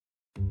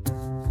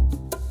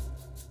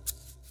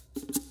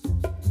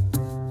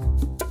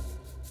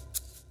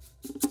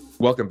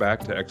Welcome back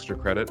to Extra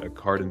Credit, a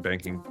card and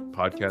banking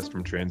podcast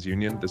from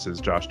TransUnion. This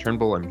is Josh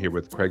Turnbull. I'm here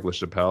with Craig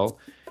LaChapelle.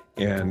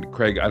 And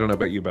Craig, I don't know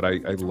about you, but I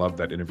loved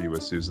that interview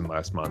with Susan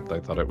last month. I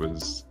thought it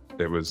was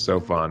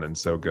so fun and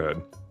so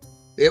good.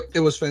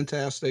 It was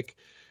fantastic.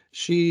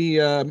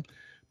 She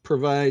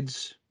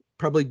provides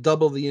probably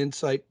double the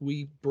insight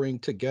we bring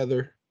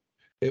together.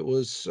 It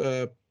was,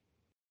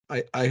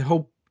 I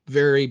hope,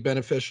 very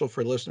beneficial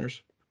for listeners.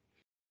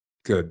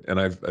 Good. And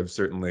I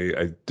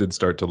did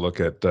start to look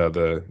at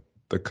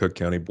the Cook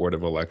County Board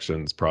of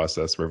Elections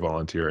process for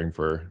volunteering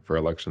for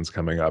elections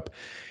coming up.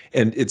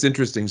 And it's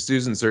interesting.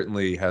 Susan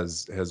certainly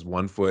has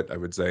one foot, I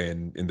would say,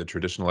 in the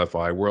traditional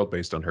FI world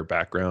based on her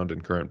background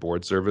and current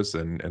board service,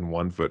 and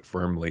one foot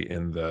firmly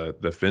in the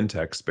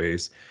FinTech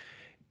space.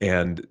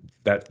 And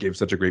that gave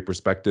such a great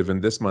perspective.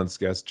 And this month's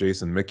guest,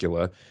 Jason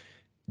Mikula,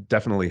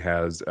 definitely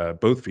has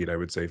both feet, I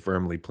would say,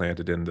 firmly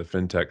planted in the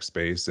FinTech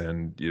space.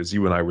 And as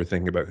you and I were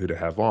thinking about who to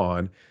have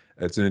on,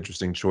 it's an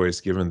interesting choice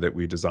given that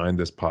we designed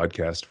this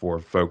podcast for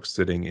folks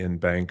sitting in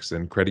banks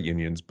and credit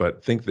unions,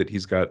 but think that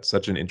he's got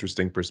such an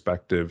interesting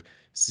perspective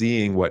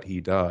seeing what he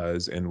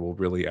does, and we'll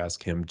really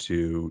ask him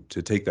to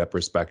take that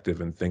perspective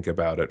and think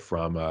about it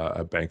from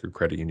a bank or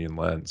credit union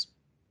lens.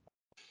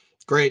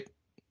 Great.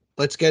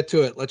 Let's get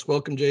to it. Let's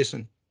welcome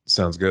Jason.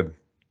 Sounds good.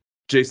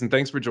 Jason,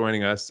 thanks for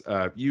joining us.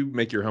 You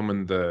make your home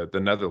in the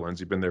Netherlands.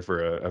 You've been there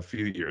for a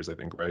few years, I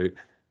think, right?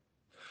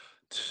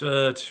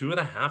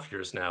 2.5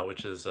 years now,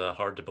 which is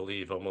hard to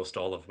believe, almost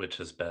all of which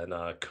has been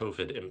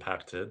COVID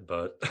impacted,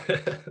 but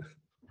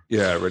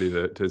Yeah, ready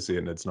to see it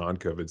in its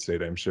non-COVID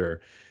state, I'm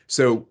sure.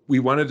 So we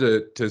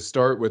wanted to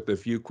start with a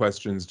few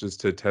questions just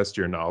to test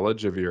your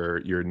knowledge of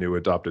your new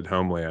adopted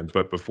homeland.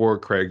 But before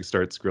Craig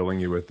starts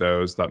grilling you with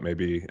those, thought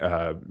maybe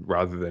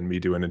rather than me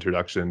do an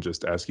introduction,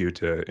 just ask you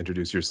to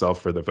introduce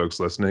yourself for the folks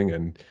listening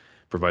and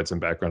provide some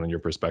background on your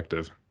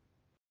perspective.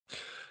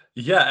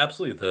 yeah,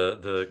 absolutely.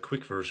 The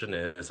quick version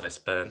is I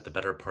spent the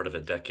better part of a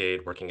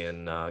decade working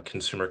in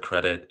consumer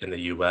credit in the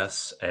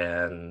US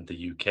and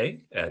the UK.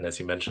 And as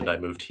you mentioned, I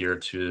moved here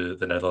to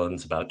the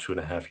Netherlands about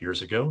 2.5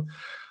 years ago.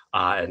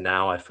 And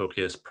now I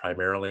focus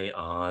primarily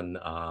on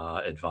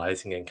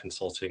advising and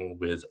consulting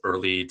with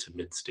early to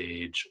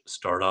mid-stage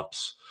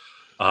startups,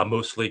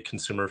 mostly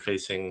consumer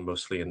facing,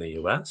 mostly in the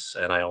US.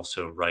 And I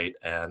also write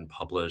and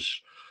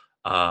publish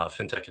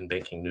fintech and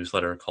banking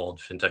newsletter called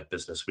FinTech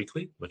Business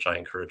Weekly, which I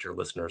encourage your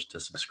listeners to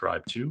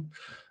subscribe to.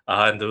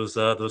 And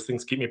those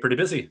things keep me pretty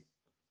busy.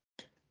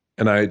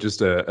 And I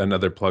just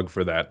another plug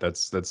for that.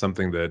 That's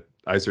something that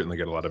I certainly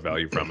get a lot of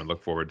value from and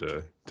look forward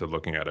to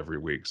looking at every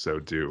week. So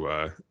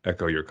do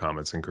echo your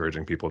comments,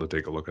 encouraging people to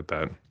take a look at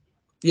that.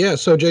 Yeah.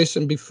 So,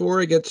 Jason, before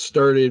I get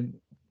started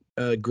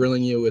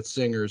grilling you with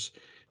zingers,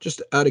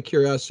 just out of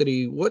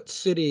curiosity, what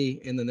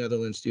city in the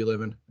Netherlands do you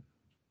live in?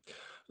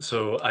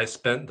 So I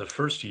spent the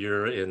first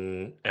year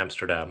in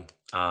Amsterdam,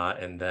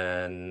 and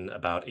then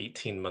about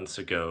 18 months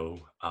ago,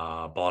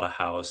 bought a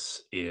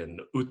house in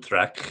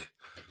Utrecht,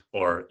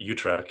 or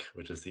Utrecht,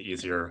 which is the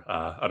easier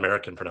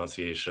American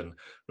pronunciation,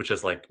 which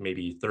is like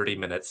maybe 30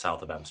 minutes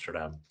south of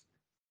Amsterdam.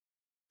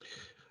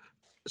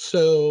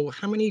 So,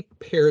 how many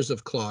pairs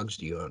of clogs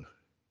do you own?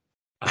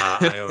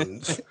 I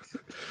own,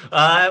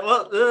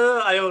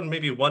 I own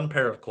maybe one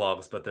pair of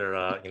clogs, but they're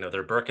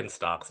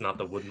Birkenstocks, not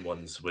the wooden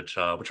ones, which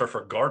are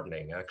for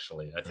gardening,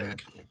 actually, I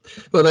think.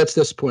 Well, that's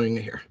disappointing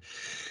to hear.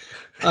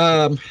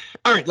 All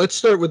right, let's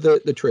start with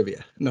the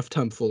trivia. Enough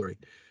tomfoolery.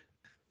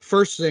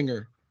 First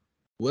zinger,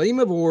 William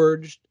of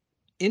Orange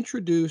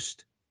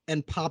introduced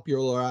and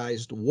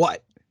popularized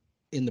what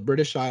in the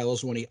British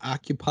Isles when he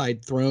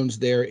occupied thrones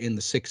there in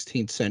the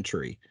 16th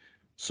century?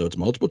 So it's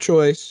multiple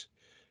choice.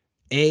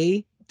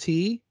 A,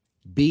 tea,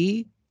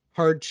 B,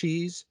 hard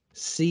cheese,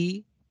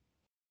 C,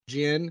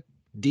 gin,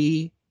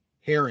 D,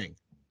 herring.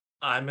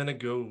 I'm gonna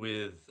go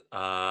with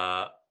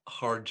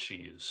hard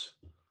cheese.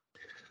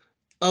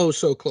 Oh,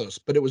 so close,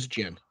 but it was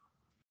gin.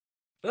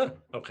 Oh,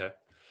 okay.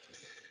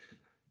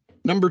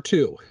 Number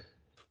two,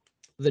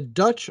 the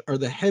Dutch are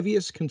the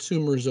heaviest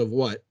consumers of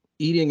what,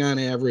 eating on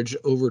average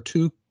over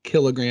 2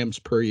 kilograms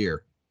per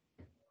year?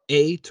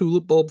 A,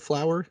 tulip bulb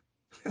flour,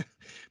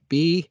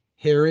 B,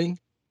 herring,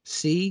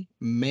 C,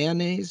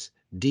 mayonnaise,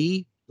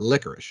 D,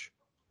 licorice.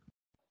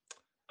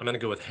 I'm gonna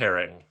go with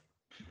herring.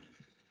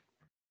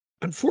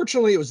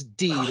 Unfortunately, it was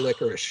D,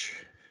 licorice.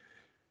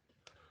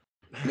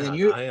 Man,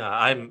 you,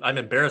 I'm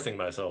embarrassing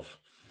myself.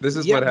 This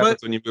is what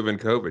happens when you move in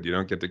COVID. You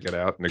don't get to get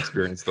out and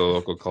experience the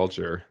local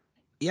culture.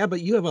 Yeah,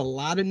 but you have a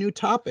lot of new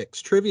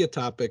topics, trivia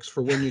topics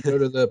for when you go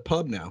to the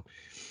pub now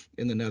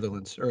in the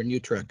Netherlands or in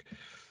Utrecht.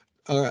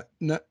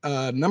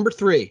 Number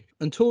three,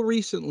 until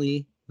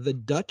recently, the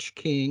Dutch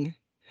king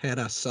had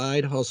a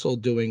side hustle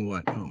doing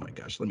what? Oh my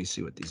gosh, let me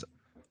see what these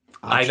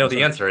I know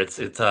the are. answer. It's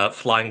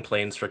flying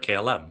planes for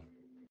KLM.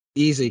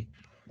 Easy.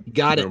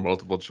 Got it. No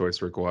multiple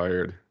choice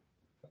required.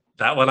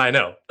 That one I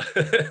know.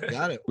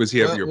 Got it. Was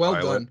he ever your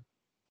pilot? Done.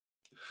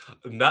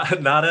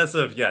 Not as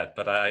of yet,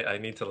 but I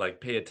need to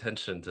like pay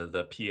attention to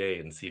the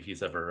PA and see if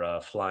he's ever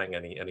flying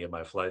any of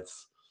my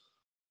flights.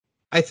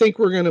 I think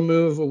we're going to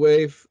move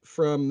away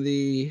from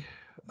the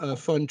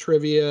fun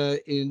trivia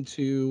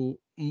into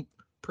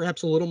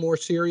perhaps a little more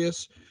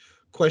serious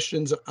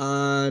questions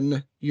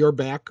on your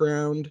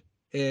background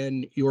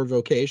and your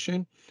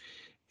vocation,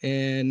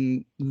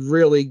 and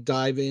really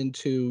dive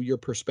into your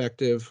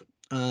perspective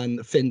on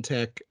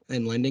fintech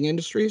and lending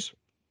industries.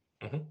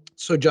 Mhm.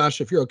 So,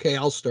 Josh, if you're okay,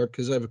 I'll start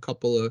because I have a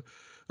couple of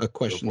Go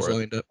questions for it.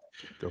 lined up.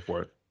 Go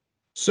for it.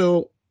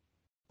 So,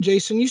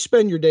 Jason, you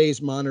spend your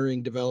days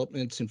monitoring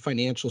developments in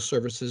financial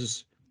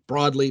services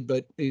broadly,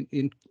 but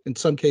in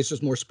some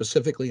cases more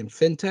specifically in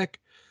fintech,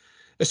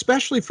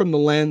 especially from the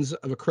lens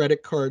of a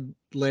credit card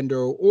lender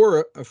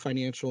or a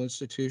financial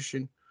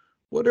institution.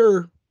 What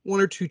are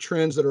one or two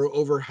trends that are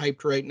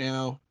overhyped right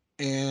now,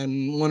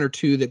 and one or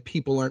two that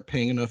people aren't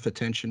paying enough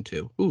attention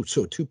to? Ooh,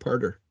 so a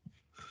two-parter.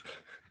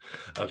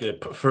 Okay,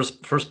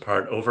 first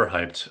part,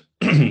 overhyped.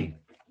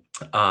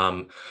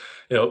 um,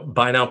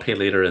 buy now, pay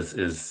later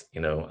is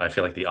I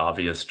feel like the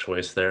obvious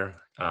choice there.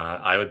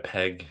 I would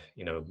peg,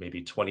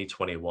 maybe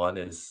 2021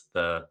 is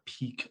the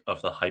peak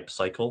of the hype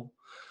cycle,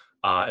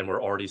 and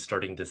we're already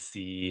starting to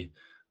see,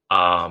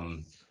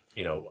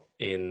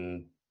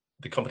 in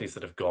the companies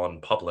that have gone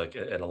public,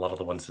 and a lot of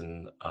the ones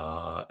in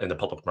the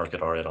public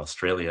market are in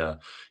Australia.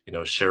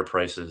 Share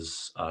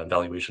prices,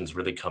 valuations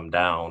really come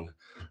down,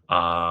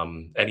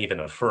 and even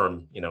a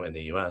firm, in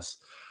the U.S.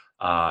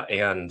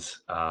 And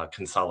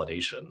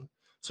consolidation.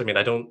 So, I mean,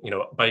 I don't,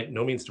 by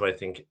no means do I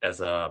think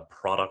as a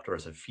product or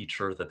as a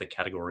feature that the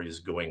category is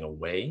going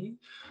away.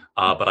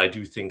 But I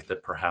do think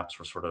that perhaps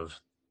we're sort of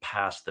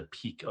past the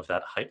peak of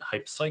that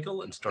hype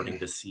cycle and starting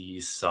to see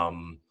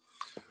some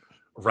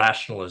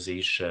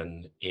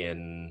rationalization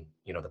in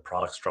the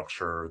product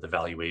structure, the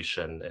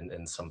valuation,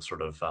 and some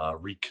sort of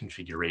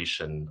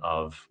reconfiguration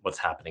of what's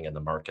happening in the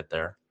market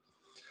there.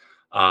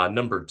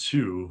 Number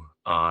two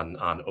on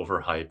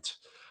overhyped,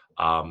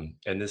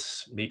 and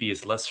this maybe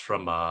is less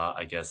from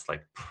I guess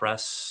like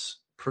press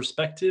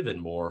perspective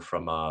and more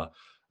from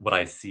what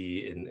I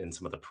see in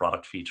some of the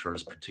product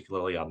features,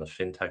 particularly on the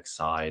fintech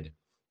side,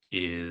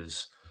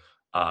 is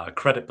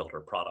credit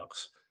builder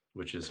products,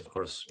 which is of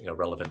course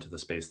relevant to the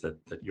space that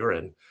you're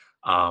in.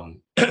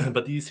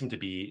 But these seem to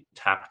be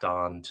tacked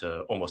on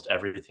to almost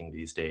everything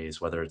these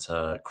days, whether it's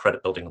a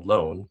credit building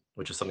loan,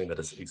 which is something that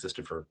has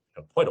existed for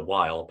quite a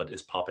while, but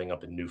is popping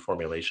up in new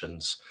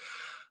formulations.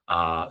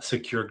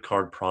 Secured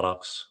card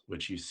products,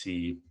 which you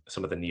see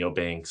some of the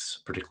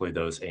neobanks, particularly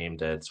those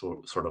aimed at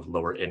sort of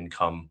lower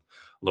income,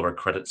 lower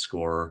credit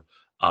score,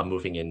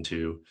 moving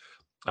into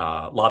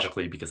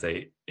logically because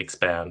they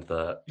expand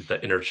the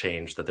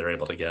interchange that they're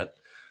able to get,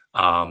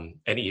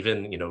 and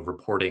even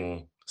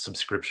reporting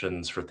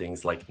subscriptions for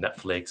things like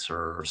Netflix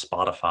or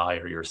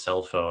Spotify or your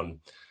cell phone,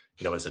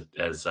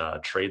 as a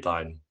trade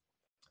line.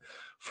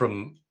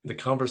 From the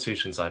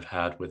conversations I've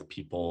had with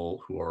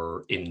people who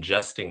are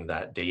ingesting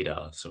that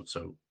data,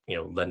 so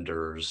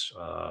lenders,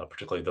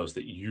 particularly those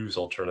that use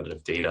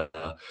alternative data,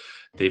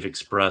 they've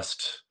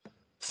expressed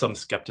some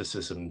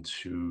skepticism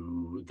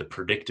to the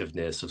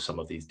predictiveness of some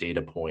of these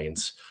data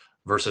points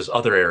versus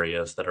other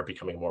areas that are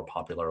becoming more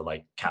popular,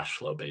 like cash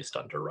flow based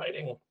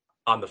underwriting.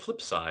 On the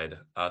flip side,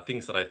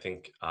 things that I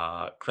think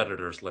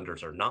creditors,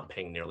 lenders are not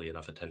paying nearly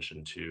enough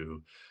attention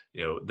to,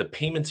 the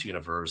payments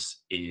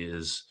universe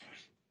is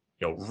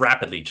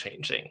rapidly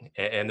changing,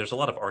 and there's a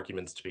lot of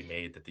arguments to be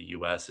made that the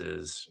US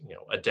is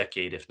a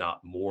decade if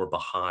not more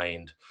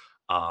behind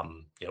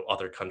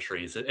other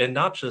countries, and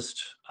not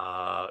just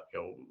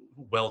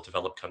well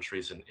developed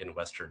countries in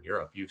Western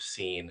Europe. You've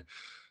seen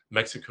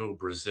Mexico,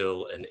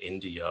 Brazil, and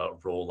India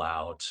roll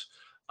out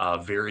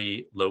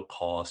very low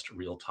cost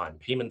real time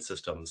payment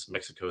systems.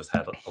 Mexico has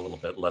had a little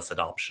bit less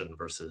adoption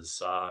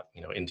versus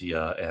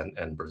India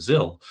and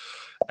Brazil.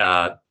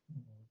 uh,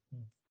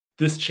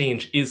 this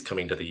change is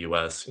coming to the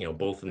US,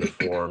 both in the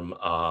form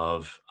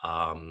of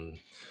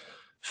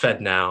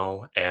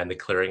FedNow and the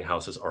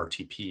clearinghouse's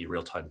RTP,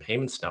 real-time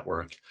payments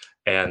network.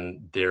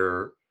 And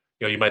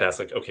you might ask,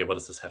 like, okay, what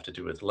does this have to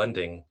do with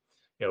lending?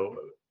 You know,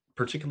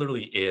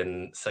 Particularly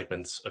in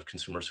segments of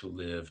consumers who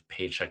live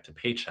paycheck to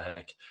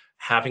paycheck,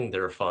 having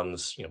their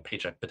funds,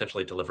 paycheck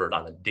potentially delivered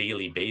on a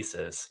daily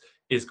basis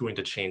is going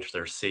to change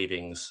their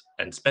savings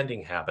and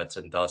spending habits,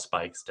 and thus,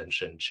 by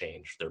extension,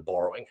 change their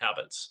borrowing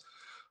habits.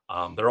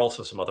 There are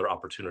also some other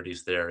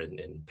opportunities there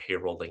in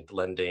payroll linked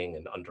lending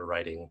and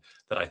underwriting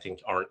that I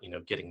think aren't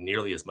getting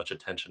nearly as much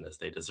attention as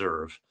they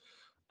deserve.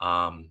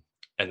 Um,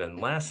 and then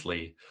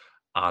lastly,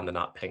 on the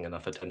not paying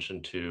enough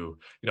attention to,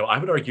 I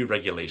would argue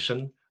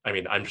regulation. I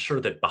mean, I'm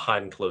sure that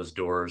behind closed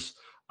doors,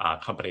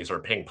 companies are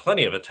paying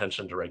plenty of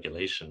attention to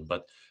regulation,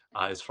 but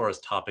as far as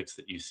topics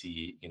that you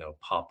see,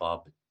 pop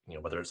up,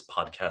 whether it's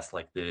podcasts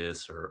like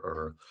this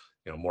or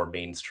more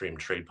mainstream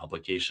trade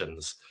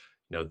publications,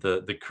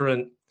 the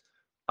current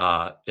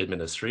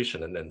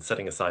administration, and then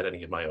setting aside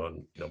any of my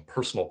own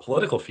personal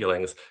political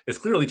feelings, is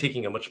clearly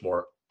taking a much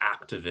more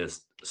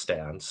activist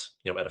stance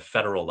at a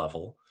federal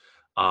level.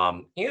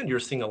 And you're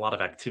seeing a lot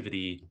of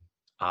activity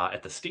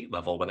at the state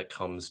level when it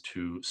comes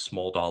to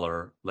small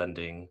dollar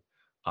lending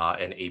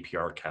and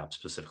APR caps,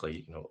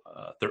 specifically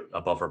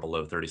above or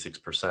below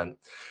 36%.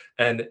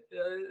 And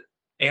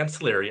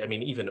ancillary, I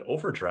mean, even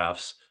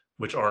overdrafts,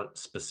 which aren't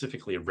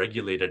specifically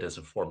regulated as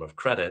a form of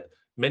credit,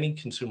 many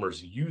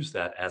consumers use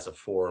that as a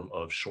form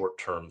of short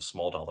term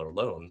small dollar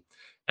loan.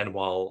 And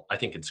while I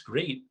think it's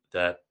great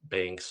that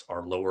banks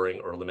are lowering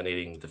or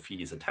eliminating the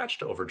fees attached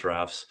to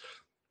overdrafts,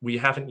 we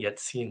haven't yet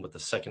seen what the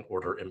second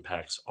order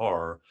impacts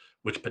are,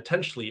 which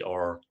potentially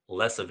are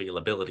less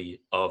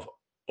availability of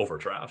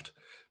overdraft.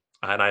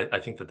 And I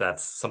think that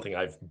that's something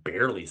I've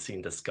barely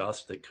seen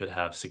discussed that could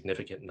have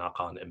significant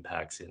knock-on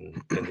impacts in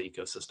the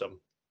ecosystem.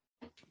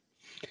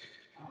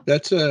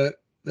 That's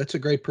a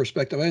great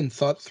perspective. I hadn't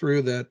thought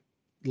through that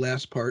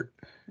last part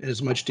in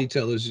as much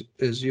detail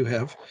as you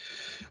have,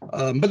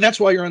 but that's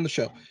why you're on the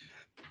show.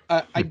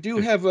 I do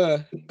have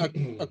a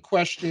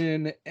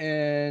question,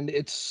 and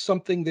it's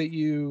something that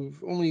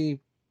you've only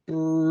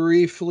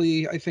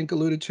briefly, I think,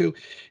 alluded to.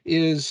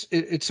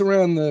 It's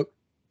around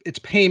it's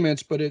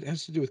payments, but it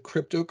has to do with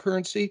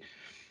cryptocurrency.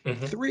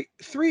 Mhm.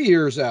 Three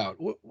years out,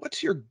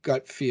 what's your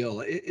gut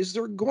feel? Is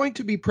there going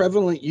to be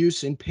prevalent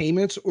use in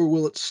payments, or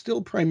will it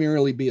still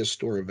primarily be a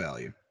store of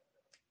value?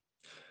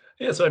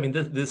 Yeah, so I mean,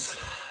 this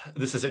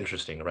is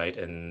interesting, right?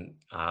 And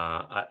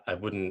I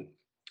wouldn't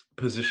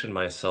position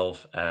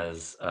myself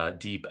as a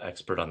deep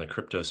expert on the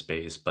crypto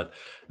space, but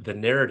the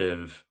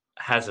narrative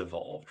has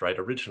evolved, right?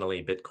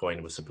 Originally,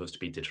 Bitcoin was supposed to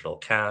be digital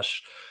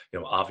cash.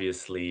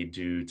 Obviously,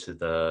 due to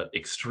the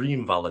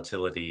extreme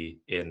volatility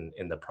in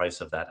the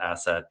price of that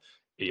asset,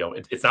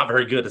 it's not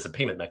very good as a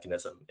payment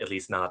mechanism, at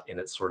least not in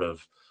its sort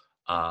of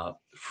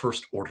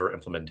first order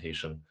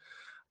implementation.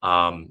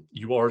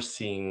 You are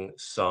seeing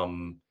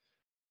some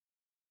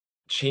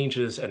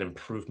changes and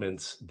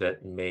improvements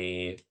that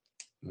may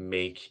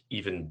make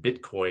even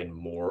Bitcoin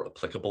more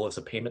applicable as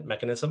a payment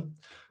mechanism.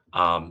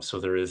 So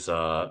there is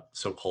a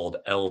so-called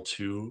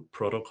L2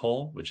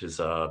 protocol, which is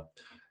a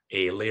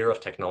layer of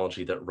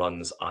technology that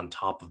runs on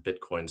top of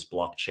Bitcoin's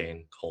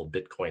blockchain called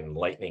Bitcoin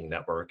Lightning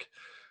Network.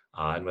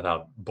 And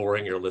without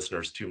boring your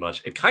listeners too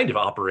much, it kind of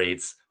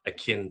operates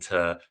akin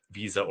to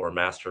Visa or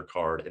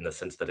MasterCard in the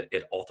sense that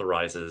it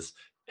authorizes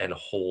and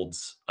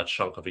holds a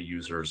chunk of a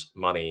user's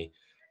money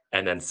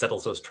and then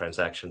settles those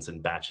transactions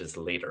in batches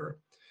later.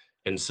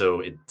 And so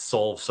it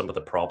solves some of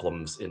the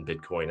problems in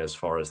Bitcoin as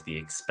far as the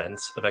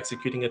expense of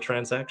executing a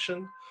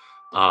transaction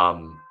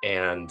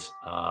and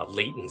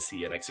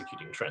latency in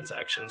executing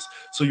transactions.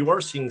 So you are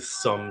seeing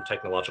some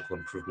technological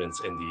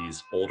improvements in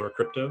these older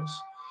cryptos.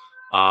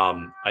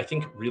 I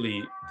think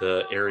really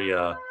the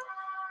area,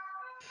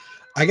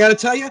 I got to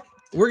tell you,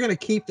 we're going to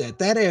keep that.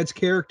 That adds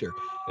character.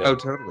 yeah, Oh,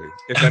 totally.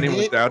 If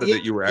anyone doubted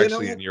that you were You know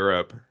actually what? in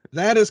Europe,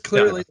 That is yeah.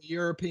 clearly the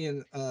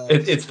European.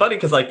 It's funny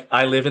because like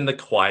I live in the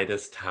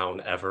quietest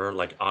town ever,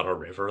 like on a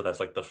river. That's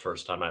like the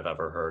first time I've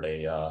ever heard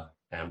a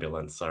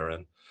ambulance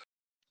siren.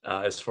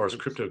 As far as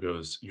crypto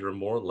goes, you're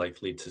more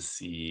likely to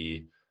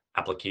see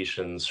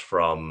applications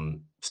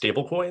from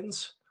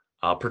stablecoins,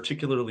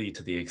 particularly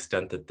to the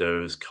extent that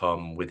those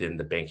come within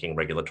the banking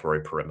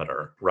regulatory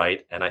perimeter,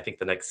 right? And I think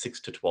the next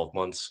 6 to 12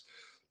 months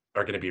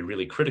are going to be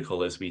really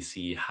critical as we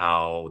see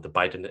how the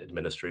Biden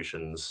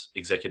administration's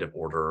executive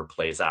order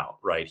plays out,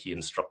 right? He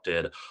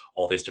instructed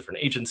all these different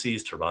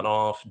agencies to run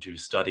off, do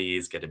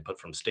studies, get input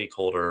from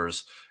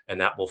stakeholders,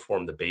 and that will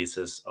form the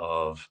basis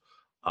of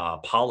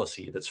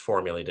policy that's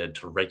formulated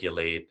to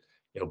regulate,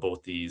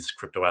 both these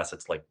crypto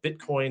assets like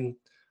Bitcoin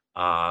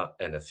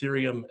and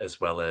Ethereum,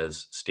 as well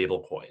as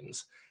stable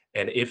coins.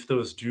 And if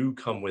those do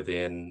come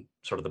within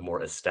sort of the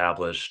more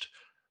established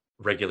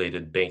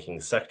regulated banking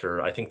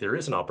sector, I think there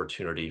is an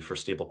opportunity for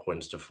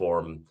stablecoins to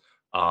form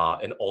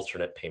an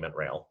alternate payment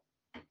rail.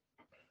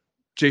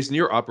 Jason,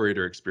 your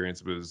operator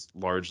experience was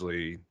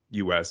largely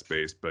US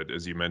based, but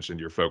as you mentioned,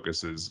 your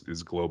focus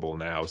is global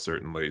now,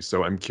 certainly.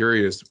 So I'm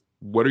curious,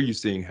 what are you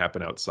seeing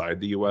happen outside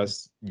the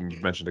US?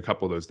 You've mentioned a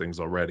couple of those things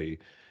already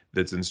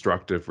that's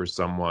instructive for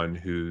someone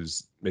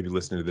who's maybe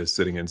listening to this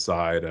sitting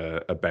inside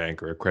a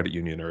bank or a credit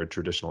union or a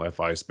traditional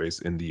FI space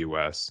in the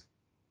US.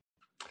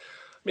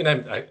 I mean,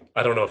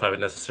 I don't know if I would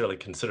necessarily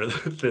consider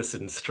this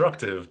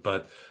instructive,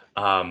 but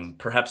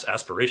perhaps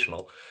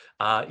aspirational.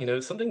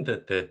 Something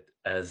that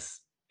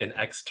as an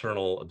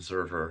external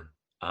observer,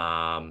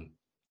 watching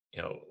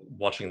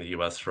the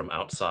U.S. from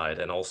outside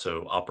and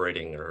also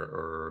operating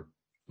or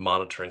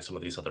monitoring some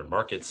of these other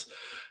markets,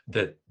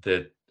 that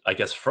I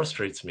guess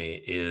frustrates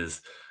me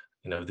is,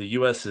 the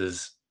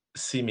U.S.'s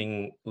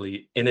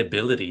seemingly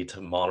inability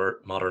to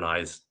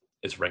modernize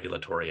its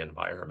regulatory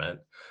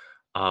environment.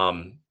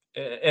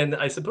 And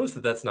I suppose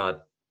that that's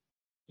not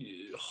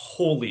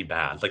wholly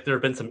bad. Like there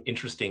have been some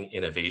interesting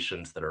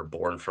innovations that are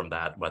born from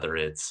that, whether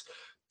it's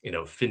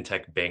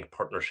fintech bank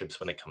partnerships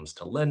when it comes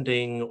to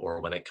lending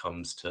or when it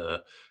comes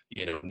to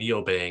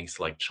neobanks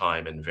like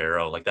Chime and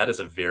Vero. Like that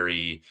is a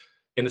very,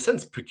 in a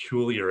sense,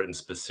 peculiar and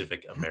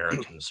specific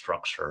American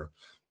structure,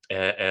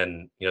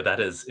 and that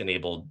has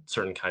enabled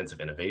certain kinds of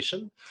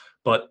innovation.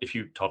 But if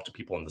you talk to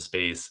people in the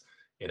space,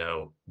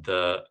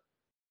 the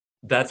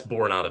that's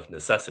born out of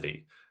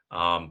necessity,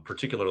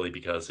 particularly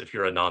because if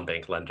you're a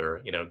non-bank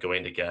lender,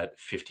 going to get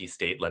 50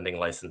 state lending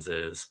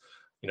licenses,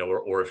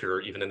 or if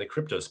you're even in the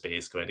crypto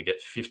space, going to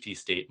get 50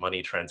 state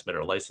money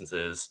transmitter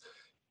licenses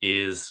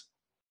is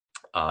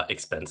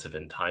expensive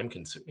and time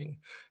consuming.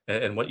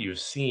 And what you've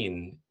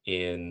seen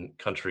in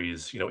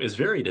countries, as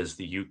varied as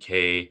the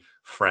UK,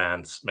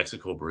 France,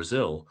 Mexico,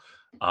 Brazil,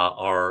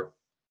 are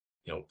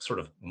sort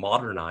of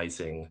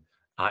modernizing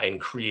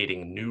and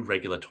creating new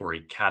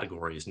regulatory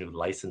categories, new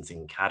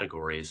licensing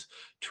categories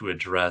to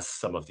address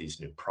some of these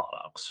new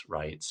products,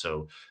 right?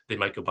 So they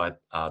might go by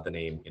the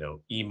name,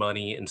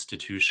 e-money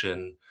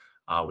institution,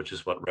 which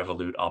is what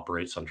Revolut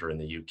operates under in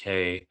the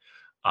UK,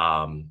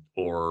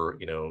 or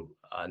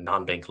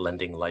non-bank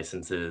lending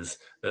licenses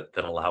that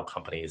allow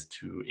companies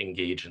to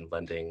engage in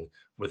lending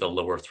with a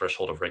lower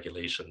threshold of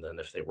regulation than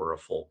if they were a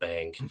full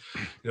bank.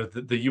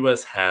 The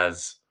US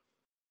has,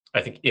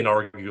 I think,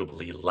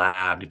 inarguably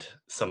lagged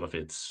some of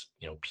its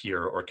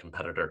peer or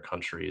competitor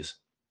countries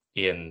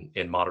in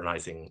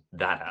modernizing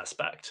that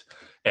aspect.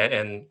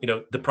 And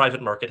the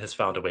private market has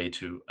found a way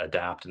to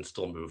adapt and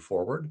still move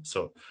forward.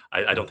 So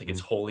I don't think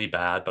it's Mhm. wholly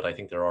bad, but I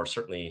think there are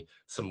certainly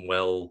some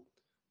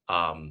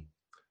um,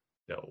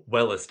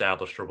 well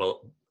established or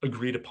well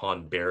agreed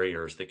upon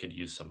barriers that could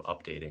use some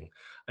updating.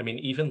 I mean,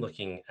 even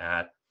looking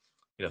at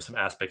some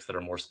aspects that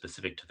are more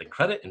specific to the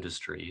credit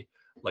industry,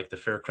 like the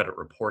Fair Credit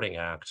Reporting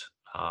Act,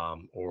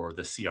 or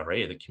the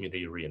CRA, the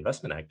Community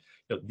Reinvestment Act.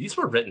 These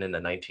were written in the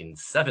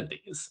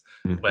 1970s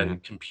when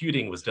Mhm.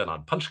 computing was done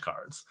on punch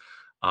cards,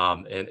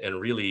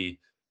 and really,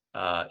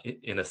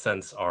 in a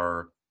sense,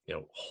 are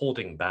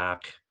holding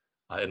back,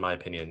 in my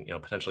opinion,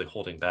 potentially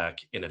holding back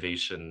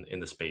innovation in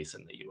the space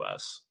in the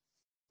U.S.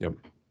 Yep.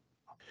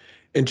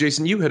 And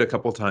Jason, you hit a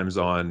couple times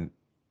on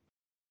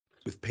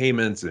with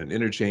payments and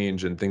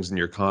interchange and things in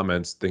your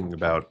comments, thinking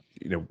about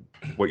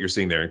what you're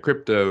seeing there in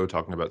crypto,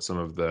 talking about some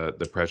of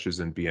the pressures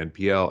in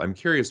BNPL. I'm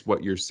curious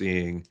what you're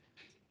seeing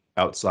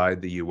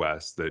outside the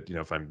US that,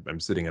 if I'm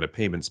sitting in a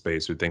payment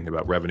space or thinking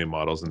about revenue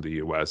models in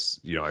the US,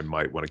 I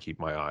might want to keep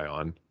my eye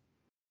on.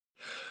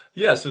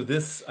 Yeah, so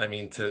this, I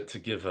mean, to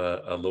give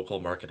a local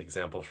market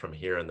example from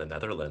here in the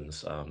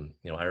Netherlands, I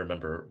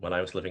remember when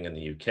I was living in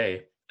the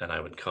UK and I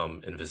would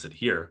come and visit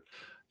here,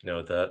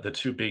 the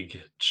two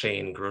big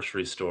chain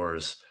grocery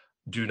stores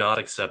do not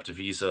accept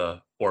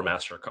Visa or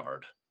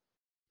MasterCard,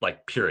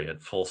 like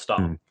period, full Hmm.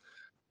 stop.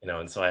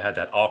 And so I had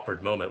that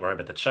awkward moment where I'm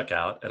at the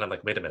checkout and I'm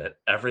like, wait a minute,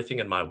 everything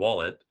in my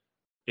wallet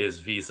is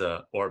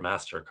Visa or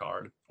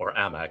MasterCard or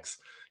Amex,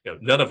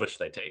 none of which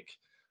they take.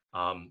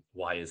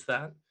 Why is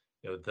that?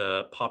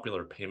 The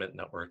popular payment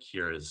network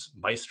here is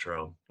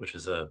Maestro, which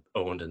is a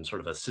owned and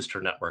sort of a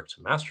sister network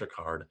to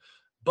MasterCard,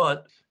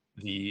 but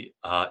the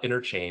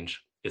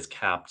interchange is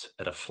capped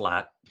at a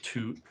flat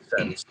 2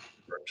 cents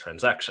per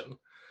transaction.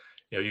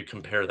 You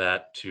compare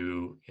that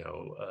to,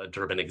 a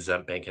Durbin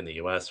exempt bank in the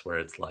US where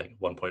it's like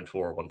 1.4,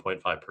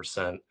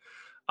 1.5%.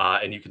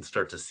 And you can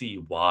start to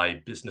see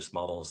why business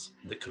models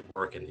that could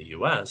work in the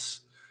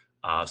US.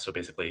 So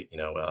basically,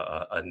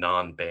 a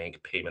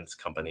non-bank payments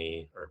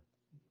company or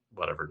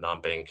whatever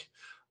non-bank,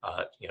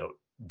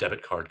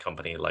 debit card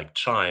company like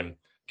Chime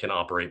can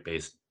operate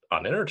based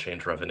on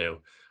interchange revenue,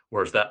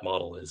 whereas that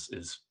model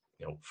is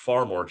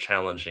far more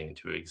challenging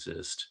to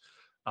exist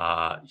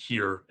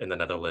here in the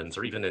Netherlands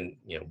or even in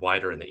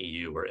wider in the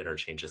EU where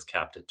interchange is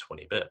capped at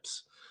 20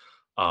 bips.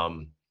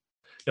 Um,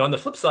 on the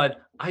flip side,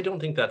 I don't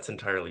think that's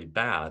entirely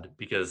bad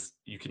because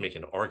you can make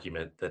an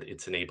argument that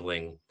it's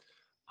enabling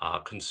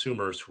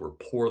consumers who are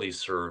poorly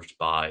served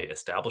by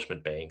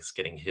establishment banks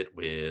getting hit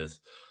with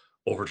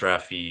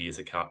overdraft fees,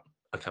 account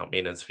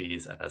maintenance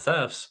fees,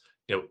 NSFs.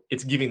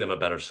 It's giving them a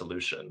better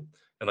solution.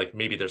 And like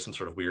maybe there's some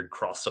sort of weird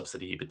cross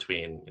subsidy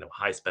between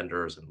high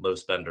spenders and low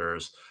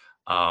spenders,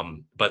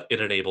 but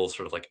it enables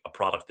sort of like a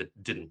product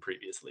that didn't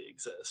previously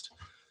exist.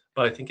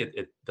 But I think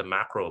the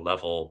macro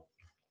level,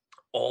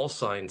 all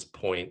signs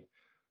point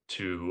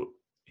to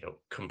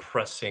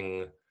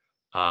compressing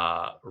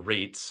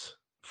rates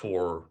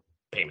for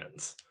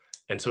payments.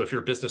 And so if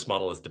your business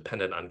model is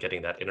dependent on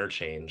getting that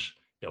interchange,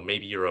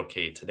 maybe you're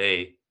okay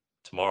today,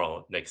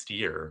 tomorrow, next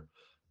year,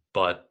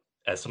 but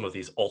as some of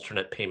these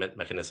alternate payment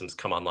mechanisms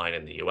come online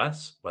in the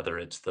US, whether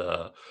it's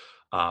the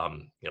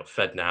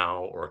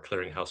FedNow or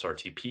Clearinghouse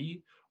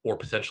RTP, or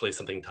potentially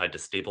something tied to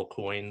stable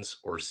coins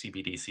or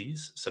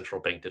CBDCs,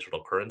 central bank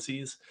digital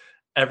currencies,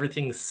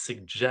 everything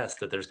suggests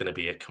that there's going to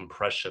be a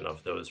compression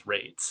of those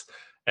rates.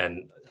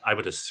 And I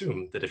would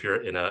assume that if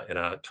you're in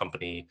a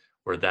company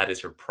where that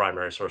is your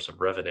primary source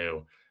of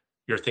revenue,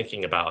 you're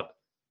thinking about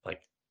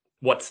like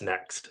what's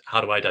next?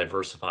 How do I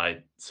diversify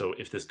so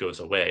if this goes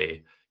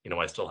away,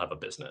 I still have a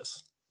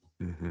business.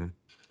 Hmm.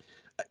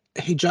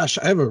 Hey, Josh,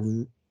 I have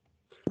a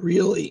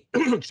really,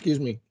 excuse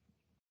me,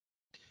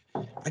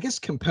 I guess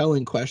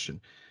compelling question.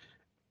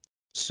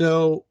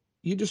 So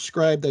you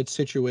described that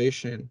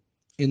situation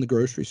in the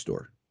grocery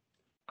store.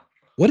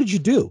 What did you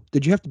do?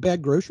 Did you have to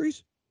bag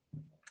groceries?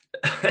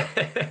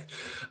 They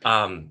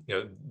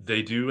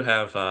do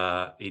have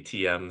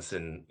ATMs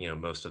in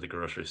most of the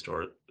grocery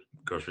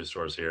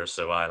stores here.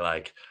 So I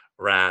like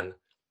ran,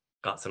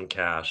 got some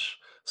cash,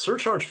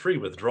 surcharge free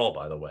withdrawal,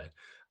 by the way,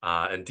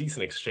 and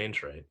decent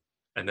exchange rate.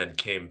 and then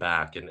came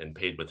back and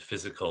paid with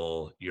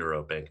physical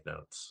euro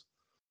banknotes.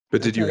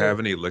 But I did you tell you, have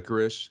any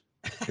licorice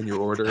in your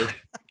order?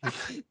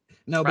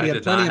 no, but I he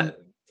had did not.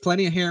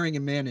 plenty of herring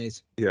and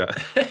mayonnaise. Yeah.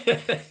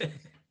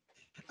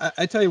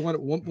 I tell you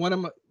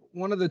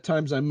one of the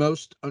times I'm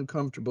most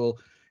uncomfortable.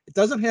 It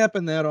doesn't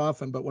happen that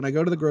often, but when I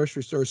go to the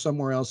grocery store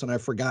somewhere else and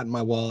I've forgotten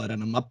my wallet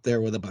and I'm up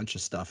there with a bunch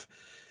of stuff,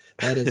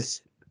 that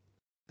is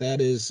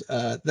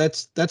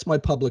that's my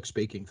public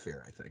speaking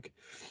fear, I think.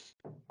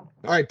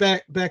 All right,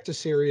 back to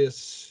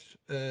serious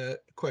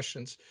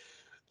questions.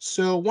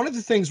 So one of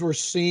the things we're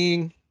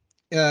seeing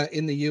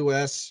in the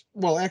U.S.,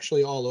 well,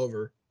 actually all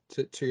over,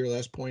 to your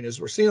last point, is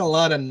we're seeing a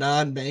lot of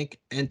non-bank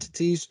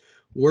entities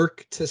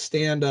work to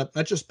stand up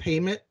not just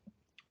payment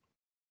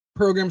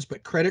programs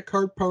but credit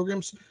card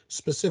programs,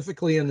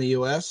 specifically in the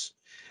U.S.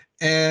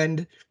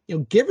 And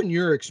given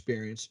your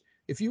experience,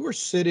 if you were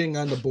sitting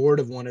on the board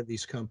of one of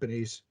these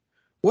companies,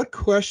 what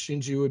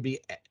questions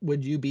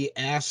would you be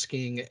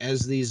asking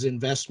as these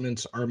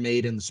investments are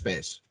made in the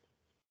space?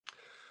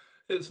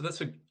 So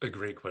that's a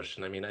great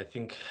question. I mean, I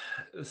think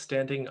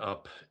standing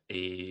up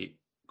a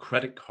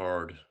credit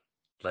card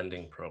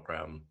lending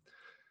program,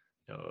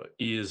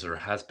 is or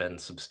has been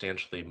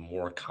substantially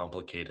more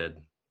complicated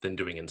than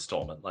doing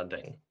installment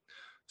lending.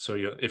 So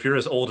if you're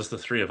as old as the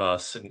three of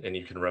us and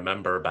you can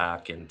remember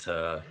back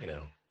into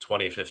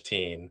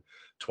 2015,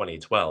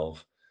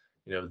 2012,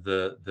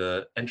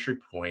 the entry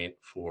point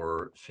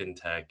for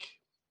fintech,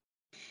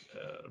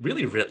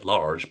 really writ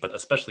large, but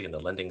especially in the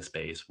lending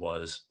space,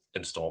 was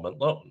installment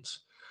loans.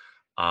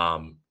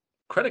 Um,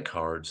 Credit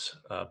cards,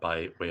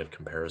 by way of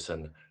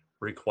comparison,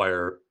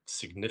 require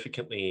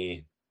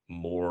significantly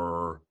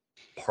more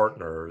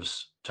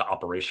partners to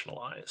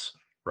operationalize,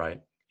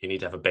 right? You need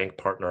to have a bank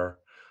partner.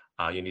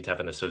 You need to have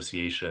an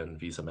association,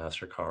 Visa,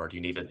 MasterCard. You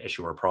need an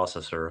issuer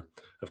processor.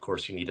 Of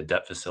course, you need a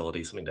debt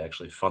facility, something to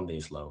actually fund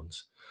these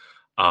loans.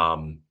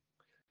 Um,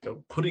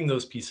 Putting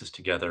those pieces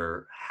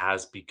together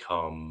has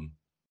become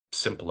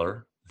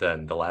simpler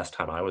than the last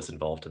time I was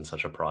involved in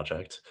such a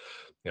project.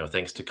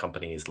 Thanks to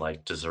companies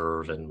like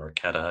Deserve and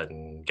Marqeta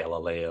and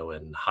Galileo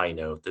and High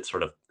Note that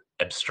sort of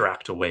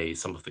abstract away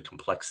some of the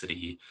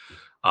complexity,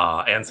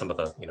 and some of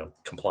the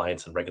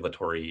compliance and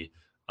regulatory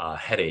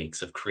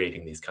headaches of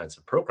creating these kinds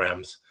of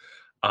programs.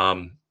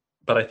 Um,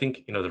 but I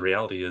think the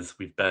reality is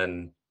we've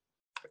been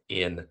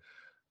in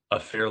a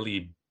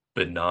fairly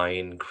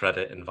benign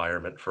credit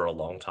environment for a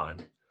long time.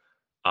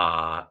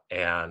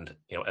 And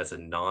as a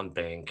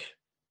non-bank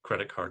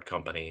credit card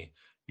company,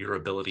 your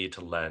ability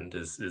to lend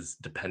is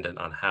dependent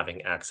on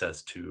having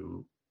access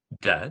to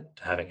debt,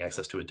 having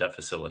access to a debt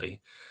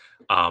facility.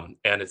 And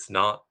it's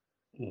not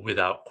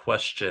without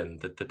question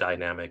that the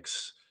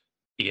dynamics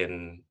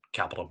in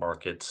capital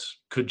markets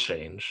could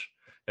change.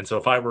 And so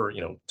if I were,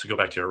 to go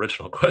back to your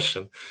original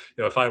question,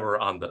 if I were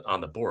on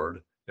the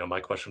board, my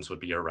questions would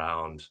be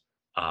around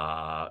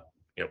uh,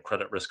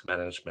 credit risk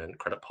management,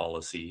 credit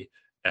policy,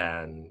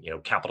 and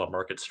capital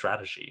market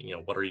strategy.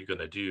 What are you going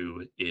to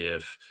do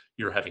if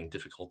you're having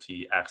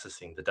difficulty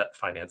accessing the debt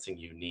financing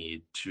you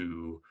need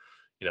to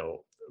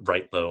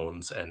write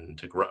loans and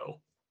to grow?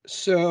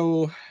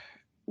 So,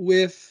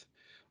 with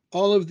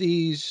all of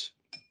these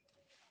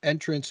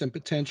entrants and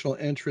potential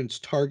entrants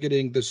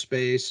targeting the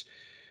space,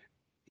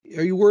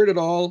 are you worried at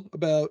all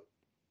about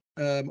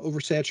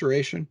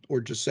oversaturation or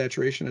just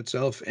saturation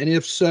itself? And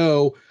if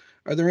so,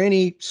 are there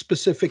any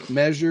specific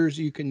measures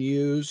you can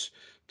use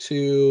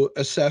to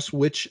assess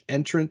which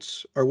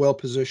entrants are well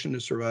positioned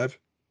to survive?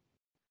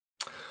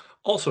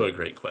 Also a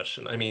great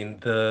question. I mean,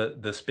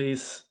 the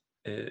space,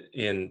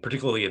 in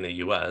particularly in the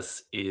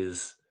US,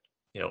 is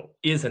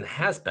and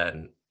has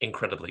been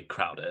incredibly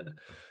crowded.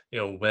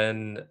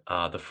 When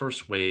the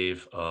first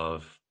wave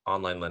of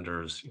online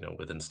lenders,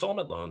 with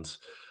installment loans,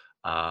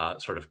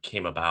 sort of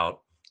came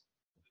about,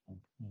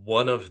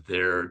 one of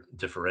their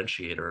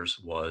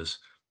differentiators was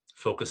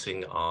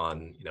focusing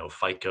on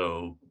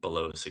FICO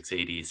below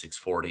 680,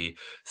 640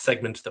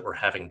 segments that were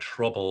having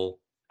trouble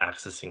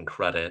accessing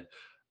credit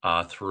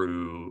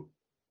through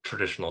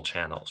traditional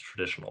channels,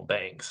 traditional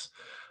banks.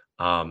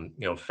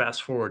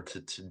 Fast forward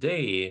to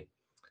today,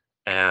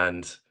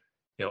 and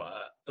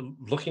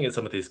looking at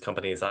some of these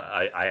companies,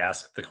 I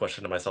ask the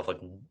question to myself, like,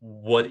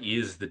 what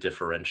is the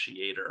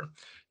differentiator?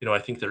 I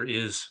think there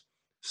is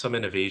some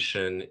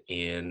innovation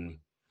in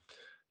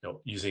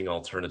using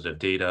alternative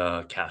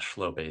data, cash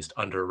flow based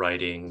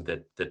underwriting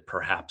that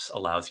perhaps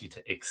allows you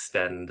to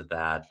extend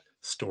that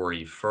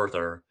story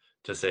further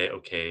to say,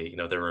 okay,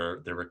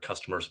 there were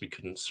customers we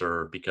couldn't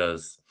serve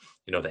because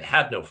they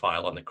had no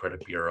file on the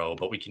credit bureau,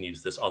 but we can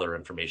use this other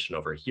information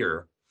over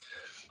here.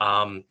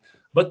 Um,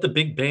 but the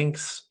big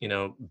banks,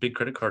 big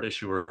credit card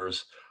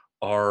issuers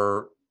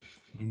are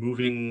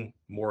moving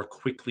more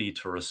quickly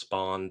to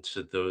respond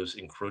to those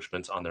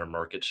encroachments on their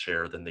market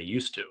share than they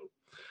used to,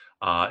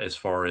 as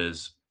far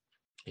as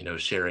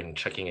sharing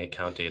checking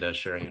account data,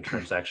 sharing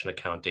transaction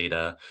account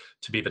data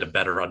to be able to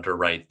better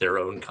underwrite their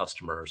own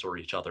customers or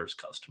each other's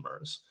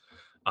customers.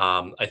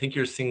 I think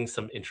you're seeing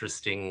some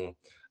interesting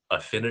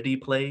affinity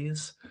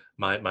plays.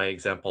 My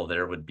example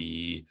there would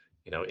be,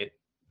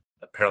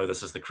 apparently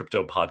this is the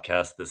crypto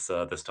podcast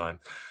this time.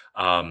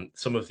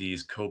 Some of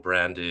these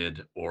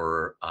co-branded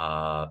or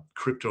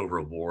crypto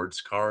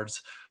rewards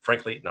cards,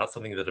 frankly, not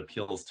something that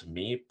appeals to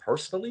me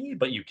personally,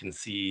 but you can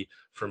see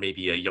for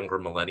maybe a younger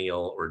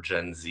millennial or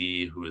Gen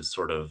Z who is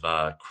sort of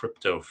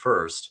crypto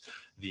first,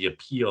 the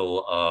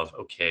appeal of,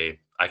 okay,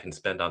 I can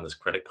spend on this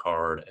credit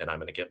card and I'm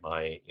going to get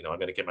I'm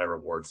going to get my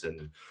rewards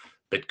in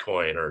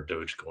Bitcoin or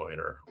Dogecoin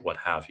or what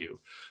have you.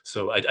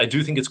 So I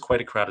do think it's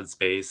quite a crowded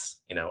space.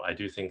 I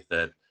do think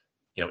that,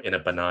 in a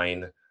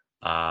benign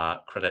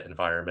credit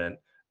environment,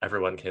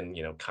 everyone can,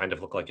 kind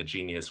of look like a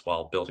genius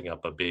while building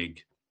up a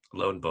big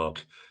loan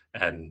book.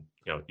 And,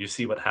 you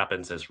see what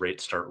happens as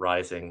rates start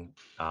rising,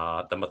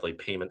 the monthly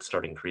payments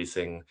start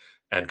increasing,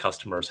 and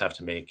customers have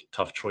to make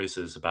tough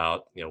choices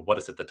about, what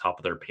is at the top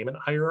of their payment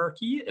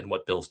hierarchy and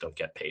what bills don't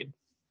get paid.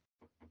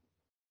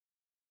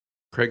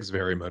 Craig's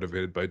very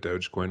motivated by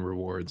Dogecoin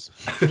rewards.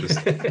 Just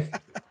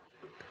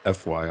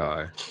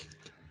FYI.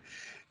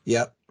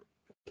 Yep.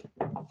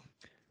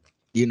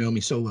 You know me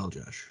so well,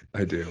 Josh.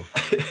 I do.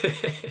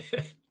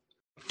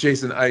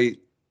 Jason,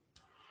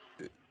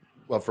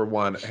 well, for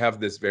one, have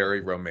this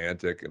very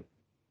romantic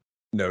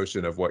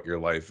notion of what your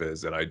life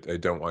is, and I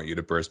don't want you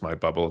to burst my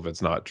bubble if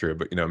it's not true,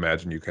 but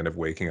imagine you kind of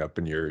waking up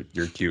in your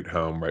cute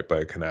home right by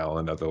a canal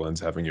in Netherlands,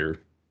 having your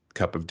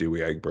cup of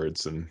dewy egg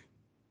birds and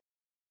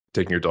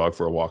taking your dog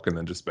for a walk, and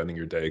then just spending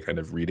your day kind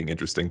of reading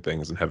interesting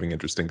things and having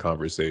interesting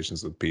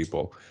conversations with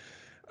people.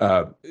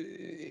 And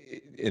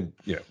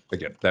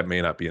again, that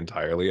may not be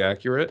entirely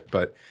accurate,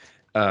 but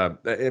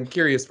I'm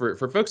curious for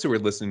folks who are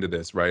listening to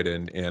this, right,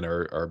 and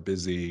are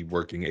busy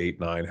working 8,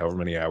 9, however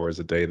many hours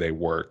a day they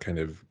work, kind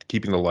of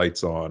keeping the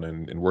lights on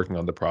and working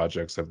on the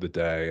projects of the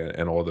day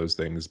and all those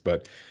things,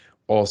 but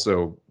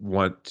also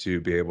want to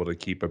be able to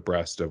keep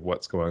abreast of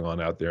what's going on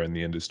out there in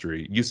the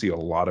industry. You see a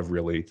lot of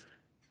really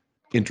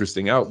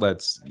interesting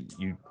outlets.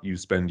 You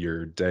spend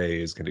your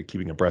days kind of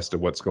keeping abreast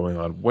of what's going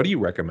on. What do you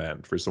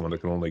recommend for someone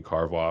that can only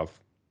carve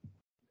off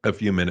a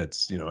few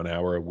minutes, an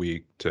hour a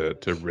week to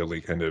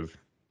really kind of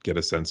get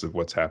a sense of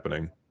what's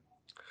happening?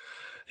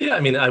 Yeah,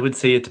 I mean, I would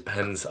say it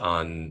depends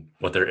on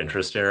what their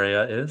interest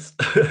area is.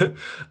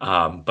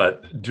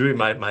 But doing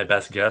my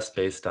best guess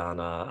based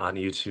on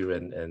you two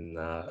and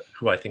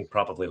who I think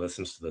probably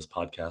listens to this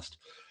podcast,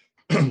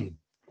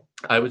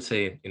 I would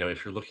say,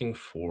 if you're looking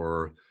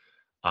for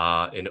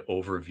an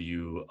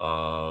overview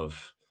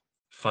of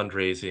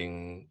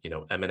fundraising,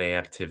 M&A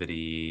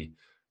activity,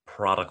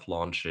 product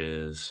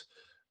launches,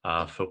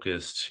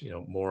 focused,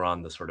 more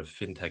on the sort of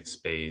fintech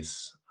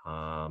space.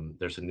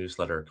 There's a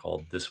newsletter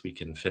called This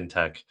Week in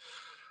FinTech,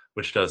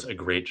 which does a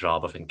great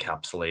job of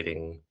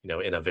encapsulating,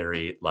 in a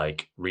very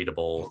like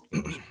readable,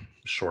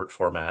 short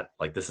format,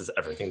 like this is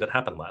everything that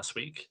happened last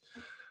week.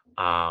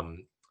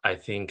 Um, I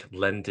think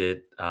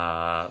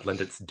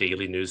Lendit's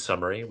daily news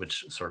summary,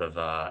 which sort of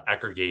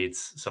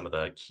aggregates some of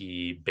the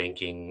key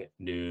banking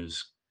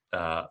news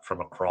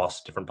from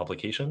across different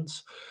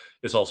publications,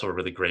 is also a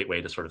really great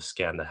way to sort of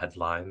scan the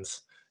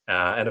headlines.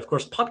 And of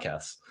course,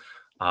 podcasts.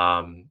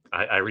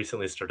 I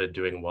recently started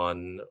doing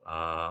one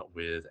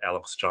with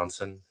Alex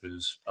Johnson,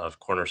 who's of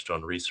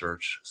Cornerstone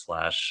Research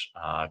slash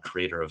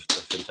creator of the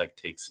FinTech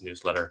Takes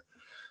newsletter.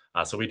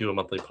 So we do a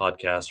monthly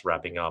podcast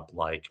wrapping up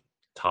like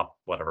top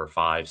whatever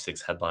 5,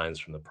 6 headlines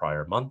from the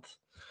prior month.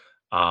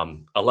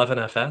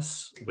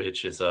 11FS,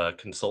 which is a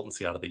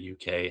consultancy out of the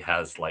UK,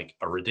 has like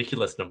a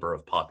ridiculous number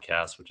of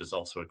podcasts, which is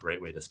also a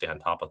great way to stay on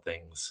top of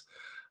things.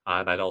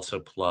 And I'd also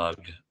plug,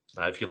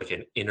 if you like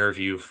an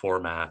interview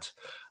format,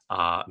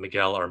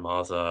 Miguel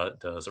Armaza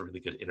does a really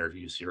good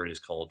interview series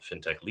called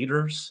FinTech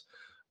Leaders.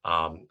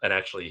 And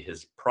actually,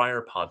 his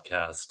prior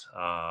podcast,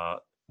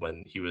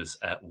 when he was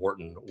at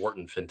Wharton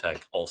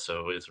FinTech,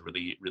 also is a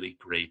really, really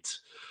great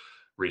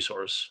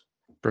resource.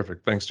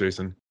 Perfect. Thanks,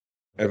 Jason.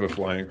 I have a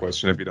flying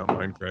question, if you don't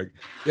mind, Craig.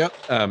 Yep.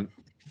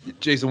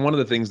 Jason, one of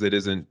the things that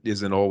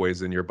isn't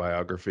always in your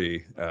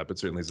biography, but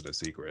certainly isn't a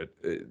secret,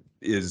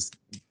 is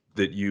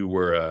that you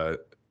were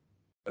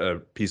a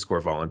Peace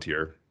Corps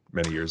volunteer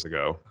many years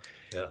ago.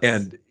 Yes.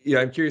 And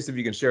I'm curious if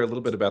you can share a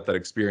little bit about that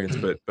experience,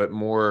 but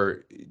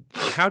more,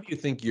 how do you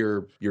think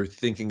your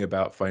thinking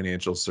about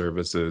financial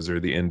services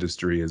or the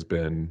industry has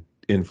been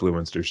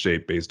influenced or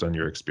shaped based on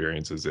your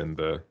experiences in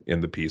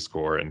the Peace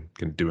Corps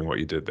and doing what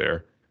you did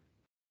there?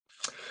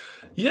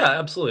 Yeah,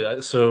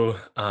 absolutely. So,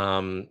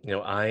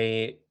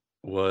 I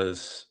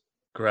was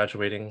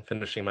graduating,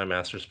 finishing my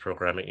master's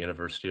program at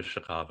University of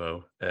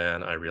Chicago,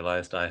 and I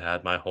realized I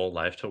had my whole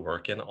life to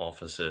work in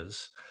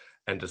offices,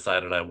 and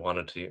decided I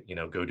wanted to,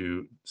 go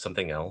do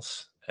something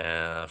else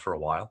for a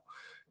while,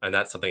 and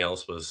that something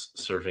else was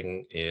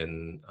serving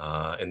in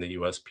the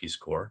U.S. Peace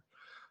Corps.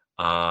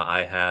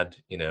 I had,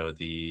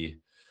 the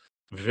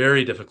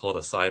very difficult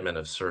assignment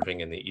of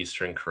serving in the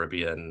Eastern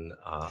Caribbean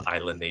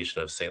island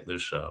nation of St.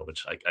 Lucia,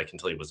 which I can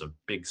tell you was a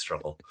big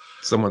struggle.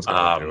 Someone's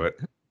got to do Um,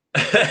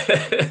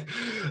 it.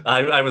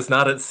 I was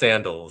not at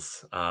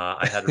Sandals.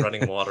 I had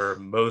running water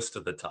most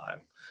of the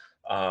time.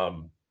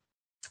 Um,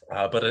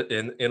 But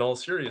in all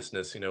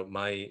seriousness,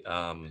 my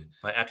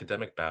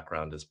academic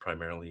background is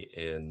primarily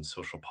in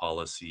social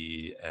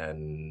policy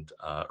and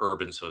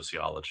urban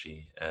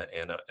sociology,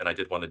 and I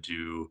did want to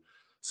do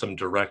some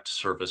direct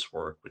service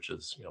work, which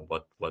is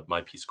what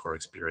my Peace Corps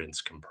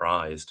experience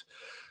comprised.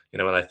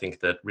 And I think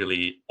that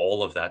really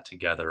all of that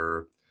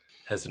together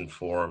has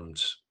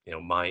informed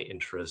my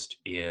interest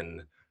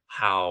in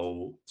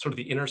how sort of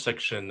the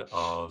intersection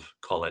of,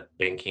 call it,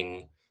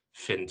 banking,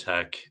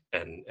 fintech,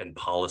 and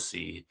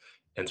policy,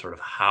 and sort of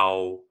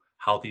how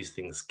these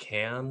things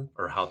can,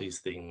 or how these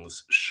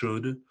things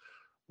should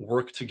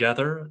work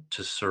together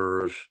to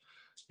serve,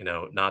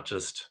 not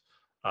just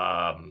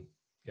um,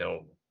 you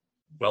know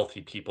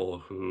wealthy people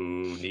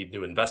who need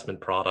new investment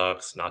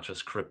products, not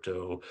just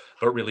crypto,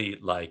 but really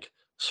like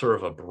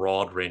serve a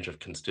broad range of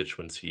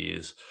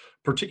constituencies,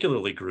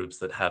 particularly groups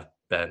that have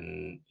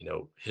been,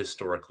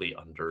 historically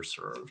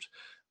underserved.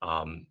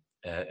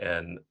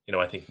 And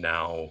I think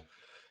now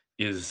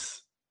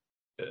is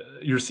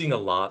you're seeing a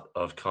lot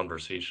of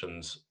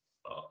conversations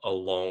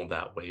along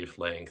that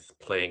wavelength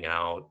playing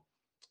out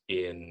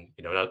in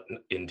not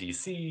in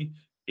DC,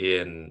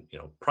 in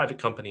private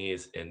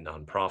companies, in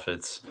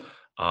nonprofits.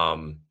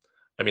 Um,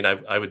 I mean,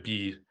 I would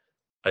be,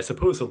 I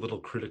suppose, a little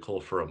critical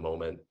for a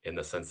moment in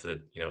the sense that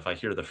if I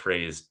hear the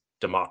phrase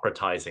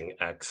democratizing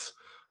X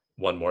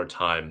one more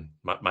time,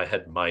 my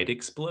head might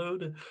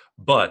explode.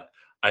 But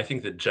I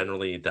think that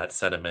generally that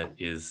sentiment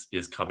is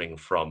coming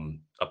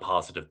from a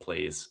positive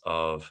place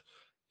of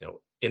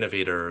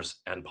innovators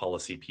and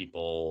policy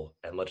people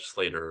and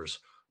legislators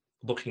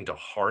looking to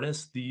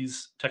harness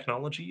these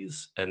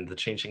technologies and the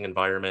changing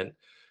environment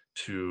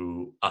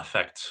to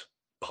affect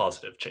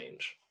positive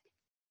change.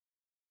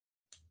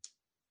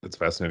 That's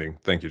fascinating.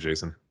 Thank you,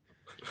 Jason.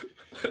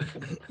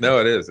 No,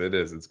 it is. It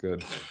is. It's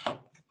good.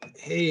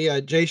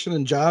 Hey, Jason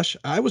and Josh,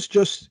 I was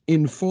just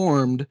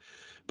informed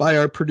by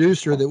our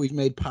producer that we've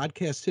made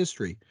podcast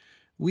history.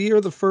 We are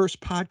the first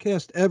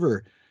podcast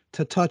ever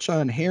to touch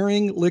on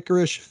herring,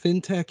 licorice,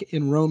 fintech,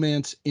 and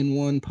romance in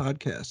one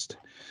podcast.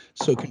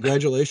 So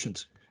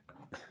congratulations.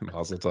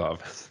 Mazel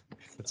tov.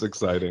 It's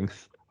exciting.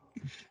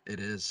 It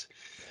is.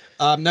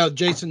 No,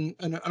 Jason,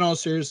 in all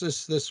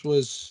seriousness, this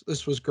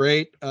was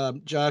great.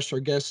 Josh, our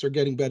guests are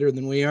getting better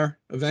than we are.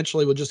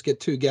 Eventually, we'll just get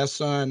two guests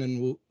on,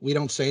 and we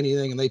don't say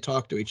anything, and they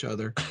talk to each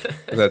other.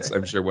 That's,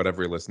 I'm sure, what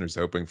every listener's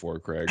hoping for,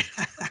 Craig.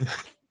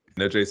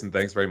 No, Jason,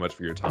 thanks very much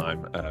for your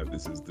time.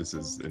 This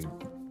is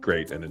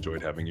great, and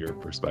enjoyed having your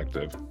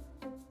perspective.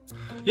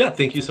 Yeah,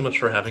 thank you so much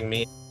for having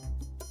me.